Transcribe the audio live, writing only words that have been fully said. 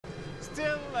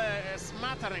a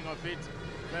smattering of it,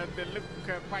 but they look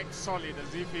quite solid,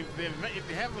 as if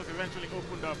the heavens eventually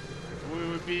opened up, we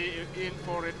will be in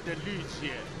for a deluge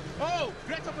here. Oh,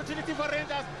 great opportunity for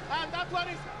Rangers, and that one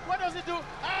is, what does it do?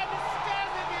 And it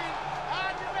scares him in,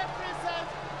 and the referee says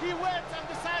he waits and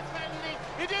decides finally,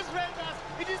 it is Rangers,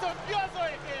 it is Obiozor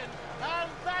again, and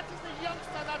that is the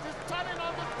youngster that is turning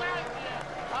on the side here.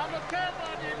 And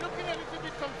Obiozor looking a little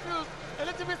bit confused, a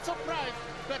little bit surprised,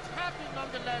 but happy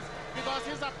nonetheless, because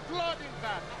he's applauding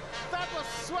that. That was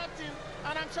sweating,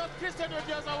 and I'm sure Christian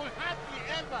Obiozor will hardly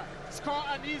ever score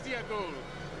an easier goal.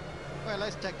 Well,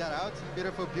 let's check that out.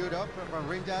 Beautiful build-up from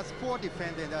Rangers. Poor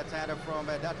defending that time from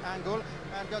that angle,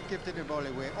 and just gifted the ball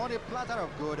away. On a platter of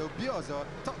gold, Obiozor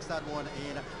tucks that one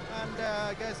in, and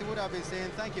I guess he would have been saying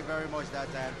thank you very much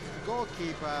that time.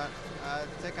 Goalkeeper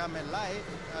Tekamelai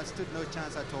stood no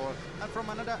chance at all. And from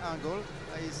another angle,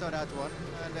 he saw that one,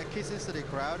 and kisses to the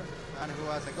crowd, and who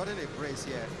has gotten a brace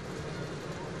here.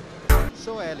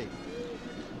 So early.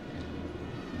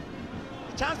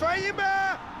 A chance for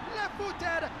Imba!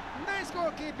 Left-footed, nice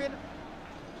goalkeeping.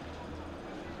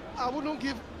 I wouldn't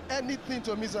give anything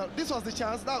to miss out. This was the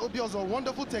chance. That Obiozor,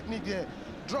 wonderful technique there,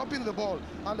 dropping the ball,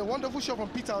 and a wonderful shot from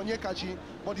Peter Onyekachi.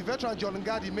 But the veteran John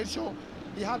Ngadi made sure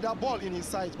he had that ball in his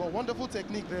sights. But wonderful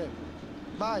technique there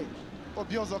by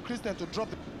Obiozor Christian to drop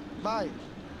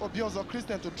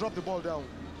the ball down.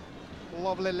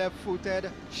 Lovely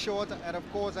left-footed shot, and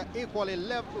of course equally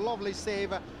lovely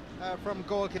save from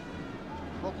goalkeeper.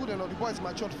 But good enough, the boy is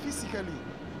matured physically.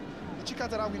 The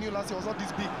Chikatara we knew last year was not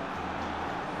this big.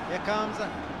 Here comes a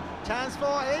chance for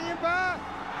Enyimba.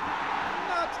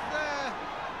 Not there.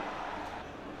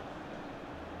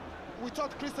 We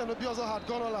thought Christian Obiozor had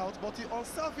gone all out, but he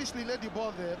unselfishly laid the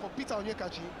ball there for Peter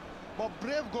Onyekachi. But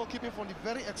brave goalkeeping from the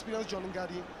very experienced John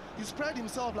Ngadi. He spread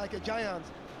himself like a giant,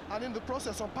 and in the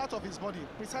process, some part of his body,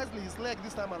 precisely his leg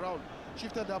this time around,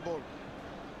 shifted that ball.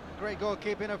 Great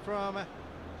goalkeeping from.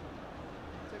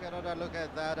 Take another look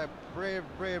at that. A brave,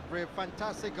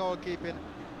 fantastic goalkeeping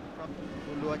from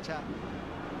Uluacha.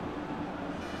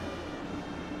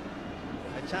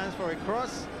 A chance for a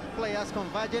cross. Players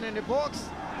converging in the box.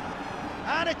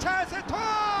 And a chance at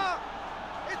all!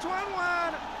 It's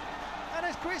 1-1. And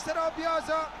it's Christian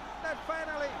Obiozor that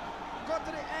finally got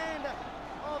to the end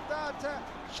of that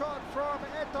shot from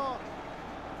Eto.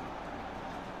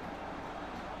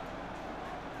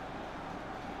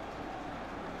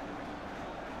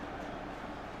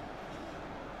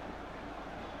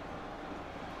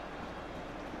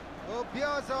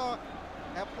 Obiozor,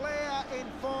 a player in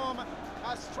form,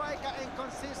 a striker in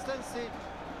consistency.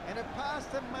 In the past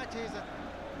matches,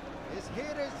 he's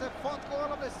hit his fourth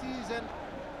goal of the season.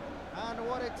 And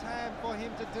what a time for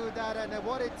him to do that, and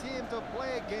what a team to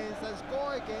play against and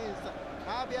score against.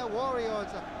 Abia Warriors,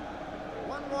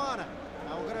 1-1.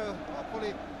 And we're going to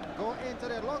hopefully go into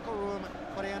the locker room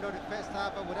for the end of the first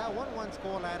half with that 1-1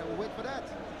 scoreline. We'll wait for that.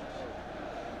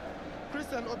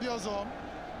 Christian Obiozor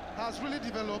has really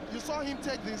developed. You saw him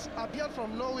take this, appeared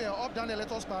from nowhere up Daniel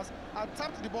Eto's pass, and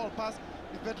tapped the ball past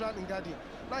the veteran Ngadi.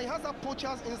 Now he has that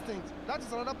poacher's instinct. That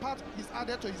is another part he's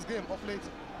added to his game of late.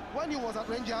 When he was at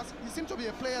Rangers, he seemed to be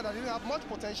a player that didn't have much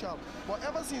potential. But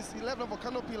ever since he left for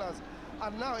Kano Pillars,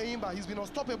 and now Enyimba, he's been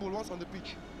unstoppable once on the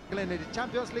pitch. In the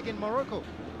Champions League in Morocco.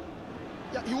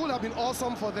 Yeah, he would have been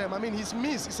awesome for them. I mean, his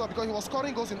miss, you saw, because he was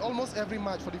scoring goals in almost every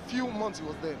match for the few months he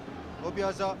was there.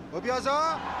 Obiozor,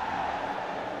 Obiozor!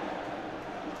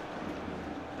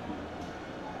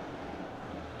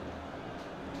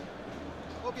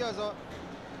 Obiozor,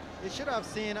 you should have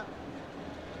seen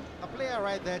a player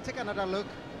right there. Take another look.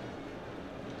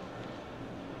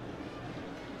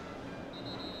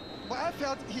 But I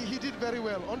felt he did very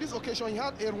well. On this occasion, he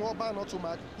had Erun Oba not too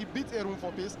much. He beat Erun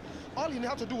for pace. All he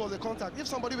had to do was a contact. If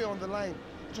somebody were on the line,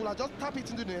 it would have just tap it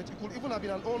into the net. It could even have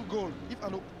been an own goal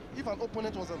if an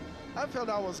opponent wasn't. I felt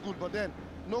that was good, but then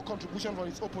no contribution from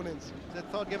his opponents. The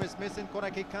third game is missing.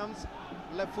 Corner kick comes.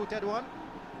 Left-footed one.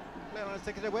 Player on the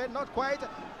second away. Not quite.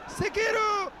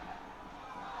 Sikiru!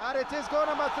 And it is goal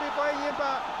number 3 for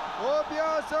Enyimba.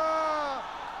 Obiozor!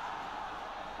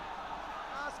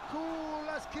 As cool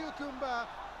as cucumber.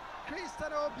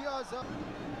 Christian Obiozor.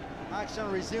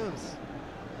 Action resumes.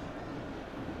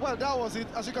 Well, that was it.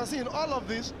 As you can see in all of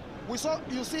this,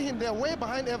 you see him there way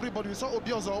behind everybody. We saw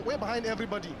Obiozor way behind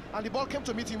everybody. And the ball came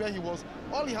to meet him where he was.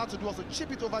 All he had to do was to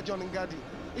chip it over John Ngadi.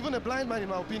 Even a blind man, in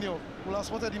my opinion, would have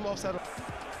spotted him offside.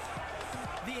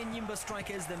 The Enyimba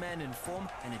striker is the man in form,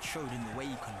 and it showed in the way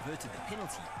he converted the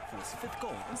penalty for his 5th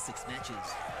goal in 6 matches.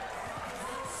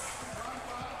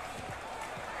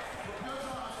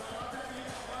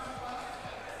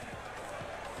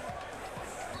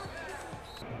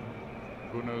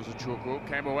 Obiozor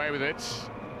came away with it.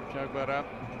 Jagbara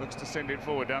looks to send it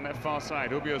forward down that far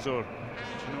side. Obiozor.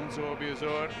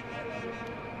 Obiozor.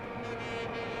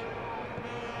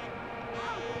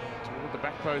 Toward the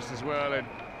back post as well, and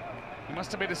he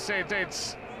must have been a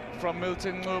set from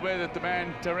Milton Ngube that the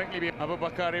man directly behind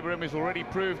Abubakar Ibrahim has already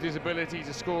proved his ability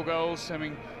to score goals,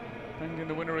 having banged in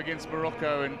the winner against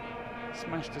Morocco and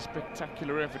smashed a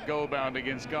spectacular effort goal-bound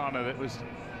against Ghana that was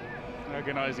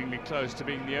agonizingly close to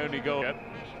being the only goal.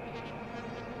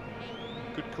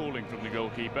 Good calling from the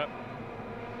goalkeeper.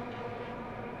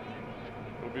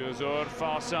 Obiozor,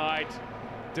 far side.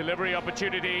 Delivery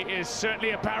opportunity is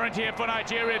certainly apparent here for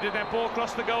Nigeria. Did that ball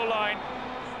cross the goal line?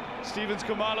 Stevens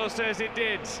Kumalo says it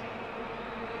did.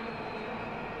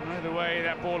 Either way,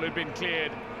 that ball had been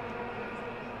cleared.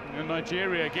 And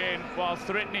Nigeria again, while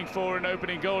threatening for an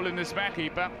opening goal in this match,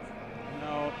 keeper.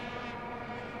 Now,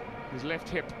 his left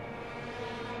hip.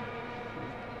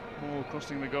 More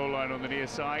crossing the goal line on the near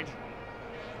side.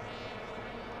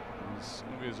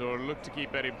 Obiozor looked to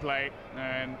keep that in play,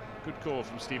 and good call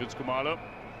from Stevens Kumalo.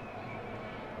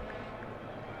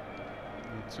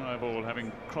 The tie ball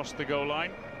having crossed the goal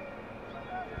line.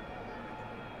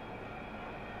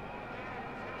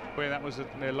 Where that was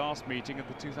at their last meeting at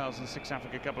the 2006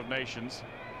 Africa Cup of Nations.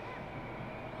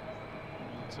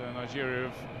 But, Nigeria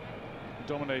have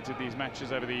dominated these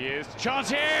matches over the years. Chance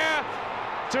here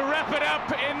to wrap it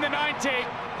up in the 90.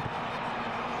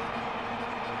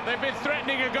 They've been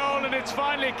threatening a goal and it's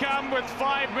finally come with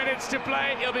 5 minutes to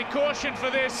play. He'll be cautioned for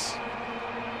this.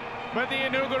 But the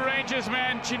Enugu Rangers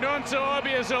man, Chinonso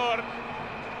Obiozor,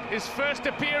 his first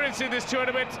appearance in this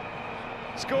tournament,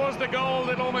 scores the goal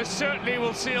that almost certainly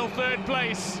will seal third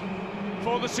place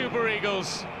for the Super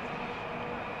Eagles.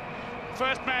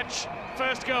 First match,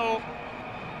 first goal,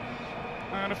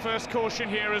 and a first caution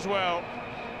here as well.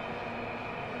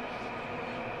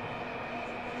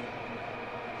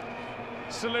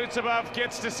 Salutes above,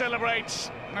 gets to celebrate,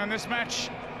 and this match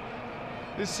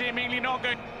is seemingly not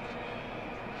going.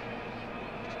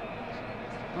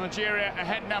 Nigeria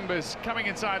ahead numbers, coming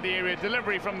inside the area,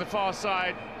 delivery from the far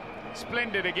side.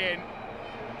 Splendid again,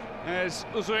 as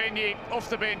Uzoenyi off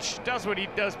the bench does what he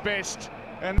does best.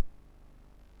 And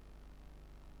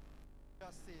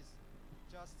Justice,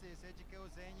 Ejike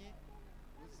Uzoenyi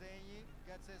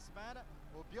gets his man.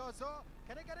 Obiozor,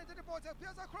 can he get into the box?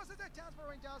 Obiozor crosses the chance for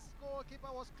Rangers.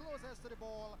 Goalkeeper was closest to the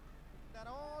ball than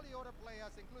all the other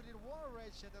players, including one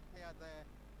red-shirted player there.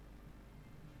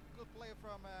 Good play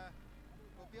from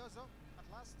Obiozor at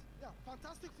last. Yeah,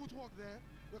 fantastic footwork there.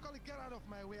 They call it get out of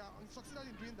my way, and succeeded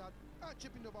in doing that.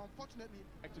 Chipping over, unfortunately.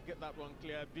 Like to get that one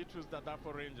clear. Beatrice Dada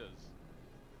for Rangers.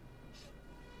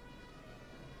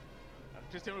 And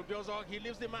Christian Obiozor, he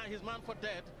leaves his man for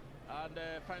dead, and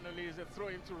finally is a throw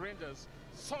into Rangers.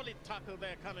 Solid tackle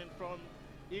there coming from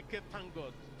Ike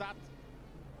Tango. That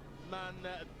man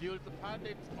built upon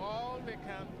it all they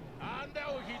can, and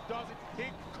he does it.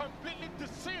 He completely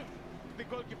deceived the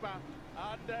goalkeeper.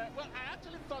 And well, I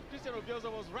actually thought Christian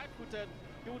Obiozor was right-footed.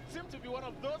 He would seem to be one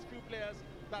of those few players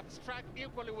that strike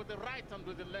equally with the right and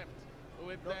with the left,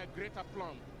 with great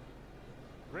aplomb.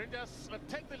 Rangers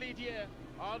take the lead here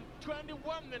on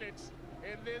 21 minutes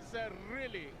in this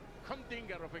really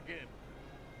humdinger of a game.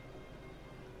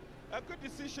 A good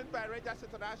decision by Rangers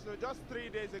International just 3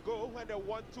 days ago when they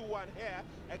won 2-1 here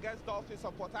against Dolphins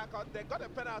of Port Harcourt. They got a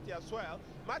penalty as well.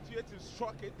 Matthew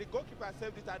struck it, the goalkeeper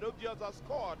saved it, and Obiozor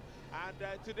scored.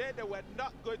 And today they were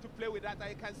not going to play with that.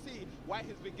 I can see why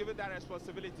he's been given that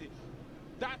responsibility.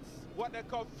 That's what they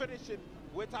call finishing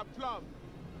with aplomb.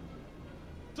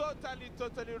 Totally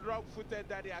wrong-footed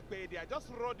Daddy Akpedia. Just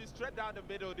rode it straight down the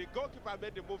middle. The goalkeeper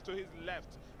made the move to his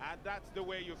left, and that's the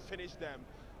way you finish them.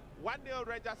 1-0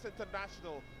 Rangers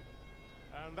International.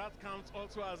 And that counts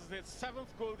also as the 7th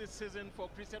goal this season for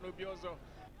Christian Obiozor.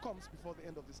 Comes before the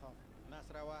end of this half.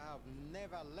 Nasarawa have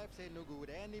never left Enugu with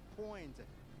any point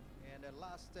in the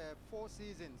last 4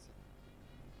 seasons.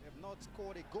 They have not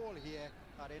scored a goal here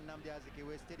at Nnamdi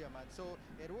Azikiwe Stadium, and so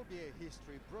it will be a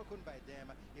history broken by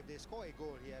them if they score a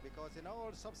goal here, because in all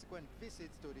subsequent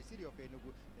visits to the city of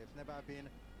Enugu, there's never been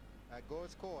a goal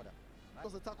scored. It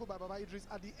was a tackle by Baba Idris.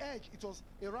 At the edge, it was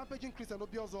a rampaging Christian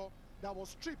Obiozor that was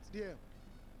stripped there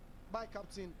by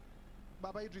Captain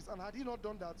Baba Idris, and had he not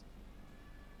done that,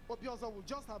 Obiozor would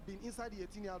just have been inside the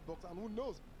 18-yard box, and who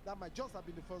knows, that might just have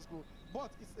been the first goal. But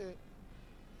it's a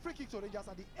free kick to Rangers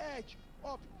at the edge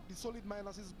of the solid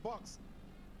Miners' box.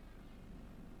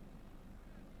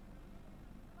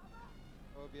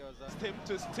 Obiozor. Him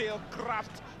to still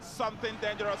craft something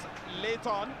dangerous late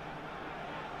on.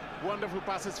 Wonderful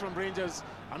passes from Rangers.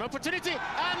 An opportunity,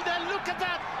 and look at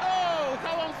that. Oh,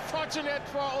 how unfortunate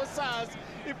for Osas.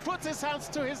 He puts his hands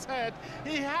to his head.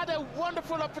 He had a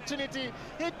wonderful opportunity.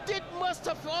 He did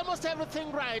almost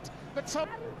everything right, but some...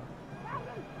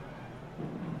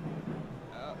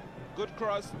 Good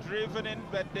cross driven in,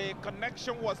 but the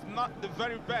connection was not the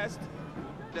very best.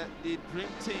 The dream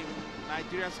team,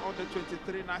 Nigeria's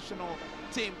under-23 national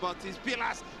team, but his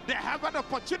pillars, they have an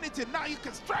opportunity. Now you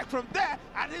can strike from there,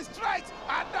 and he strikes,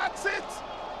 and that's it.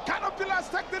 Kano Pillars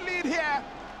take the lead here,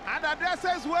 and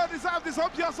Adresa's well deserved this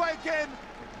Obiozor again.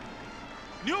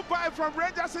 New buy from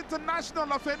Rangers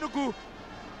International of Enugu.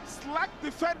 Slack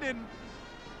defending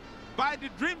by the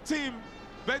dream team,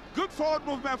 but good forward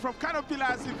movement from Kano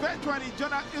Pillars. Eventually,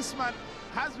 Jonah Usman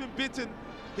has been beaten.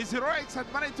 His heroics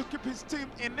had managed to keep his team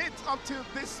in it up till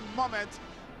this moment,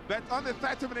 but on the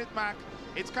 30-minute mark,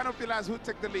 it's Kano Pillars who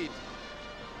take the lead.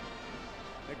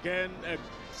 Again, a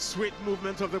sweet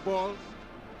movement of the ball.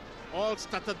 All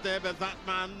started there, but that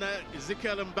man,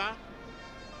 Ezekiel Mba,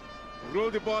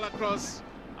 rolled the ball across.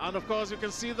 And of course, you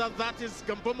can see that that is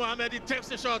Gambo Mohamed. He takes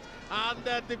the shot, and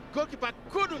the goalkeeper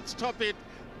couldn't stop it.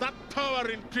 That power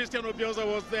in Christian Obiozor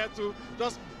was there to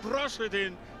just brush it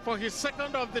in for his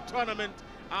second of the tournament.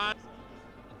 And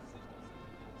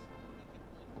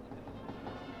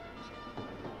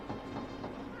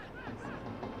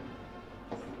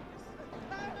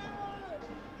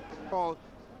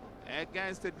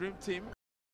against the dream team.